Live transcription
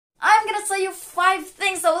gonna tell you 5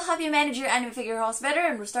 things that will help you manage your anime figure house better,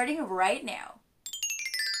 and we're starting right now.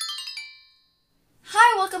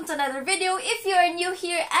 Hi, welcome to another video. If you are new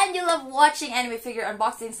here and you love watching anime figure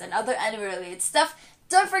unboxings and other anime related stuff,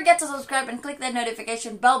 don't forget to subscribe and click that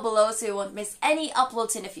notification bell below so you won't miss any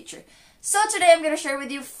uploads in the future. So today I'm going to share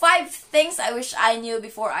with you 5 things I wish I knew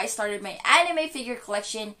before I started my anime figure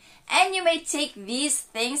collection, and you may take these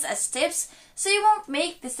things as tips so you won't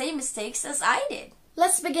make the same mistakes as I did.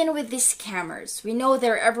 Let's begin with these scammers. We know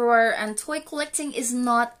they're everywhere and toy collecting is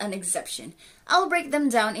not an exception. I'll break them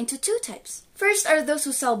down into 2 types. First are those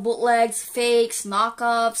who sell bootlegs, fakes,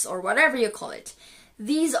 knockoffs, or whatever you call it.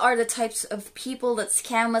 These are the types of people that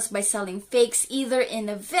scam us by selling fakes either in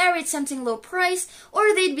a very tempting low price,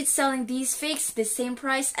 or they'd be selling these fakes the same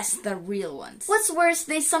price as the real ones. What's worse,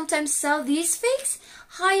 they sometimes sell these fakes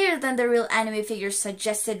higher than the real anime figure's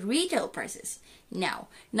suggested retail prices. Now,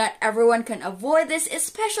 not everyone can avoid this,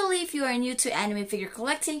 especially if you are new to anime figure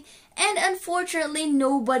collecting, and unfortunately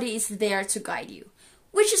nobody is there to guide you.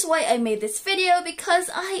 Which is why I made this video, because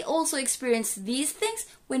I also experienced these things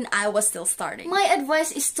when I was still starting. My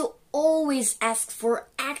advice is to always ask for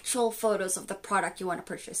actual photos of the product you want to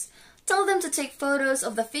purchase. Tell them to take photos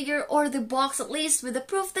of the figure or the box at least with the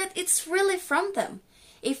proof that it's really from them.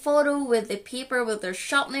 A photo with a paper with their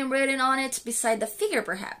shop name written on it beside the figure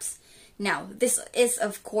perhaps. Now, this is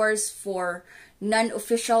of course for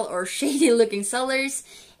non-official or shady looking sellers,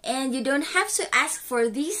 and you don't have to ask for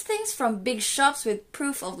these things from big shops with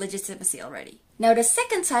proof of legitimacy already. Now, the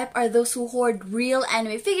second type are those who hoard real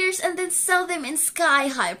anime figures and then sell them in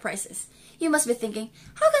sky-high prices. You must be thinking,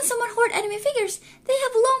 how can someone hoard anime figures? They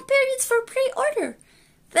have long periods for pre-order.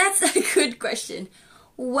 That's a good question.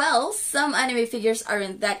 Well, some anime figures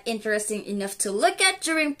aren't that interesting enough to look at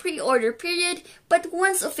during pre-order period, but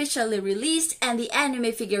once officially released and the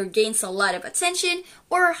anime figure gains a lot of attention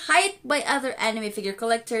or hype by other anime figure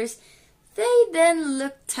collectors, they then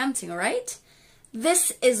look tempting, right?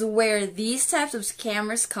 This is where these types of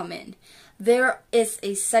scammers come in. There is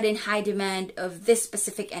a sudden high demand of this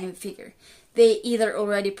specific anime figure. They either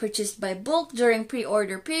already purchased by bulk during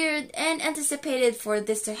pre-order period and anticipated for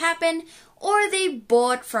this to happen, or they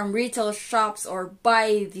bought from retail shops or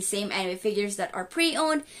buy the same anime figures that are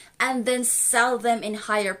pre-owned and then sell them in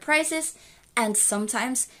higher prices, and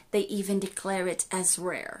sometimes they even declare it as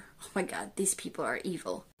rare. Oh my god, these people are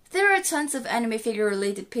evil. There are tons of anime figure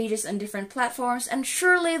related pages on different platforms, and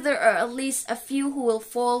surely there are at least a few who will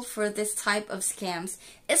fall for this type of scams,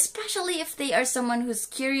 especially if they are someone who's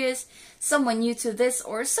curious, someone new to this,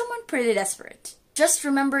 or someone pretty desperate. Just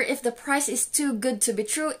remember, if the price is too good to be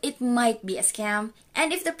true, it might be a scam,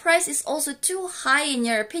 and if the price is also too high in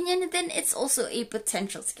your opinion, then it's also a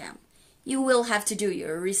potential scam. You will have to do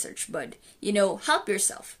your research, bud. Help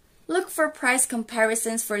yourself. Look for price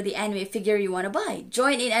comparisons for the anime figure you want to buy.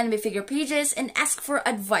 Join in anime figure pages and ask for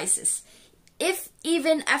advices. If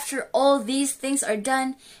even after all these things are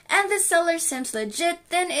done and the seller seems legit,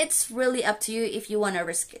 then it's really up to you if you want to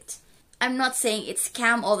risk it. I'm not saying it's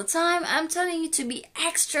scam all the time. I'm telling you to be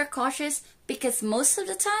extra cautious because most of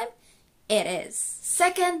the time, it is.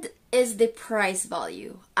 Second is the price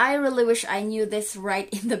value. I really wish I knew this right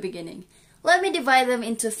in the beginning. Let me divide them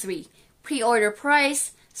into 3. Pre-order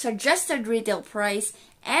price, suggested retail price,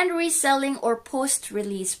 and reselling or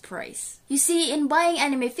post-release price. You see, in buying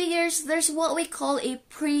anime figures, there's what we call a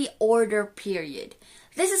pre-order period.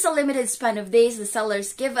 This is a limited span of days the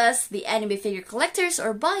sellers give us, the anime figure collectors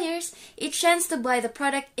or buyers, a chance to buy the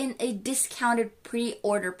product in a discounted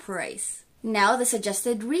pre-order price. Now, the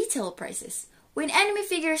suggested retail prices. When anime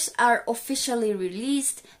figures are officially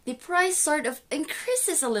released, the price sort of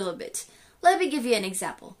increases a little bit. Let me give you an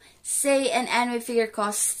example. Say an anime figure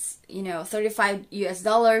costs,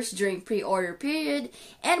 $35 during pre-order period,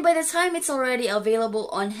 and by the time it's already available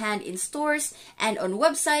on hand in stores and on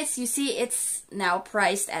websites, you see it's now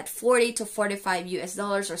priced at $40 to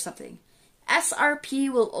 $45 or something. SRP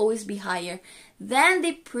will always be higher than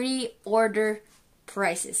the pre-order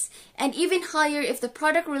prices, and even higher if the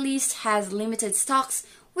product released has limited stocks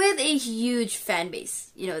with a huge fan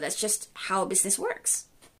base. That's just how business works.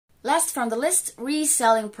 Last from the list,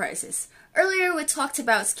 reselling prices. Earlier we talked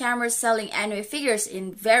about scammers selling anime figures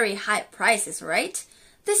in very high prices, right?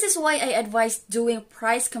 This is why I advise doing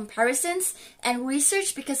price comparisons and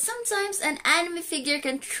research, because sometimes an anime figure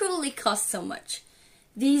can truly cost so much.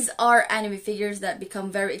 These are anime figures that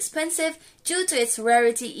become very expensive due to its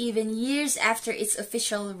rarity even years after its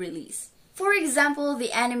official release. For example,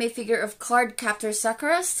 the anime figure of Cardcaptor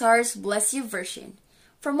Sakura Stars Bless You version.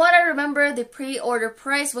 From what I remember, the pre-order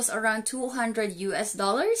price was around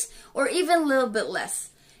 $200 or even a little bit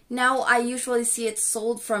less. Now I usually see it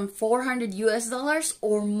sold from $400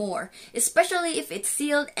 or more, especially if it's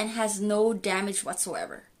sealed and has no damage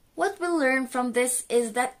whatsoever. What we learn from this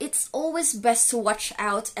is that it's always best to watch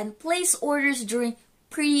out and place orders during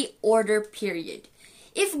pre-order period.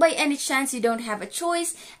 If by any chance you don't have a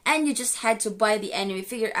choice and you just had to buy the anime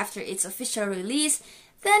figure after its official release,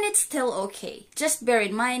 then it's still okay. Just bear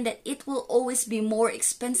in mind that it will always be more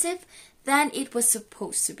expensive than it was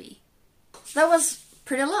supposed to be. That was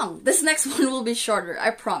pretty long. This next one will be shorter, I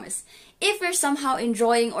promise. If you're somehow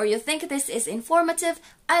enjoying or you think this is informative,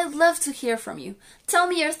 I'd love to hear from you. Tell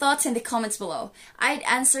me your thoughts in the comments below. I'd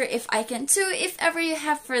answer if I can too, if ever you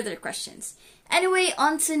have further questions. Anyway,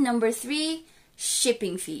 on to number 3,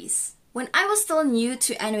 shipping fees. When I was still new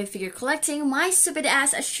to anime figure collecting, my stupid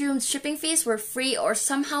ass assumed shipping fees were free or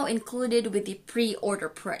somehow included with the pre-order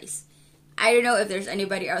price. I don't know if there's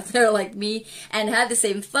anybody out there like me and had the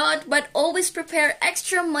same thought, but always prepare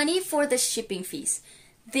extra money for the shipping fees.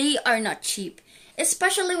 They are not cheap,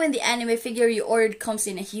 especially when the anime figure you ordered comes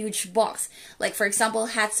in a huge box, like for example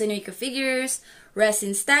Hatsune Miku figures,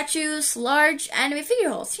 resin statues, large anime figure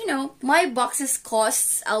hauls, you know. My boxes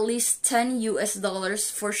costs at least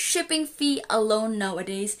 $10 for shipping fee alone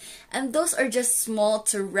nowadays, and those are just small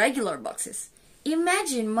to regular boxes.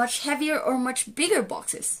 Imagine much heavier or much bigger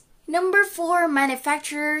boxes. Number 4,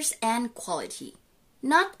 manufacturers and quality.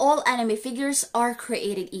 Not all anime figures are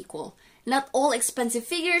created equal. Not all expensive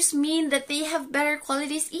figures mean that they have better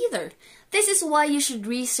qualities either. This is why you should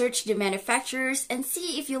research the manufacturers and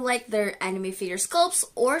see if you like their anime figure sculpts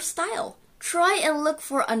or style. Try and look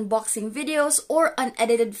for unboxing videos or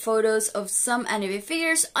unedited photos of some anime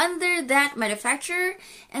figures under that manufacturer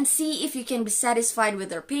and see if you can be satisfied with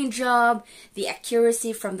their paint job, the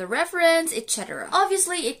accuracy from the reference, etc.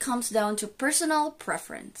 Obviously, it comes down to personal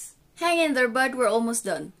preference. Hang in there, bud, we're almost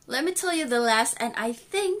done. Let me tell you the last and I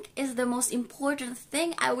think is the most important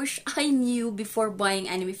thing I wish I knew before buying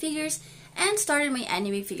anime figures and started my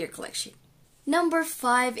anime figure collection. Number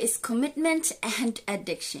 5 is commitment and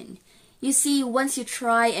addiction. You see, once you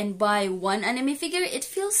try and buy one anime figure, it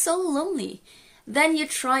feels so lonely. Then you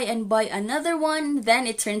try and buy another one, then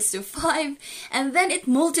it turns to 5, and then it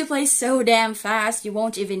multiplies so damn fast you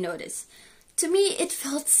won't even notice. To me, it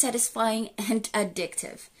felt satisfying and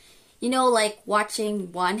addictive. You know, like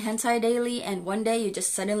watching one hentai daily and one day you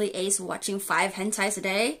just suddenly ace watching 5 hentais a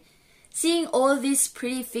day? Seeing all these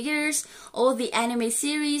pretty figures, all the anime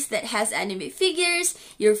series that has anime figures,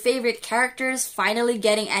 your favorite characters finally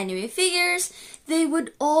getting anime figures, they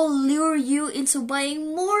would all lure you into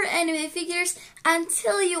buying more anime figures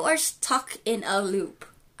until you are stuck in a loop.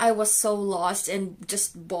 I was so lost and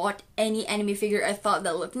just bought any anime figure I thought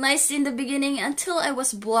that looked nice in the beginning until I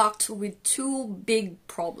was blocked with 2 big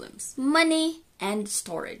problems: money and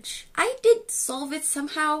storage. I did solve it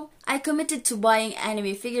somehow. I committed to buying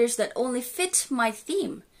anime figures that only fit my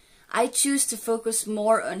theme. I choose to focus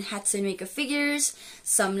more on Hatsune Miku figures,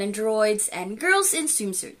 some Nendoroids, and girls in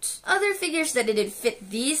swimsuits. Other figures that didn't fit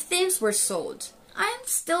these themes were sold. I'm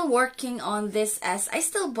still working on this as I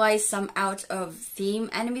still buy some out of theme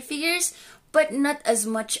anime figures, but not as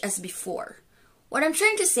much as before. What I'm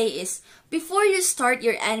trying to say is, before you start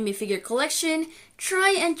your anime figure collection,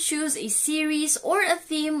 try and choose a series or a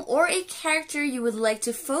theme or a character you would like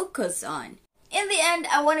to focus on. In the end,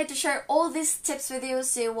 I wanted to share all these tips with you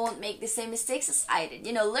so you won't make the same mistakes as I did.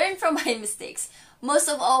 You know, learn from my mistakes. Most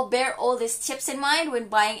of all, bear all these tips in mind when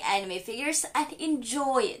buying anime figures and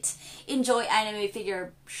enjoy it. Enjoy anime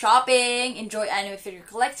figure shopping, enjoy anime figure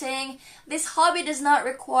collecting. This hobby does not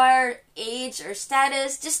require age or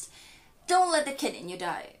status. Just don't let the kid in you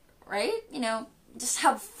die, right? You know, just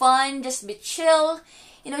have fun, just be chill.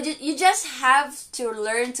 You know, you just have to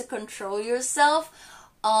learn to control yourself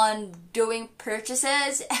on doing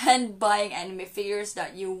purchases and buying anime figures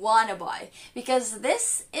that you want to buy, because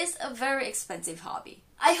this is a very expensive hobby.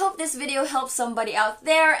 I hope this video helps somebody out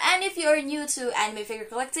there, and if you're new to anime figure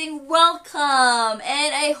collecting, welcome!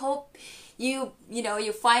 And I hope you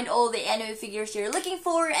find all the anime figures you're looking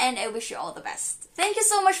for, and I wish you all the best. Thank you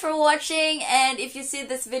so much for watching, and if you see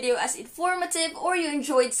this video as informative or you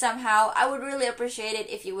enjoyed somehow, I would really appreciate it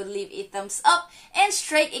if you would leave a thumbs up and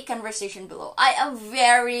strike a conversation below. I am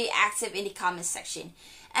very active in the comment section.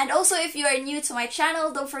 And also, if you are new to my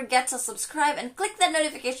channel, don't forget to subscribe and click that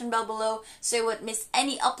notification bell below so you won't miss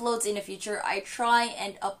any uploads in the future. I try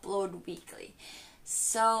and upload weekly.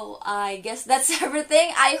 So I guess that's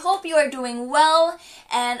everything. I hope you are doing well,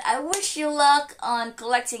 and I wish you luck on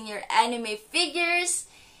collecting your anime figures.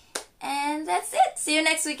 And that's it. See you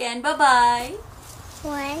next weekend. Bye bye.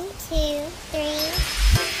 1, 2,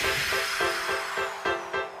 3.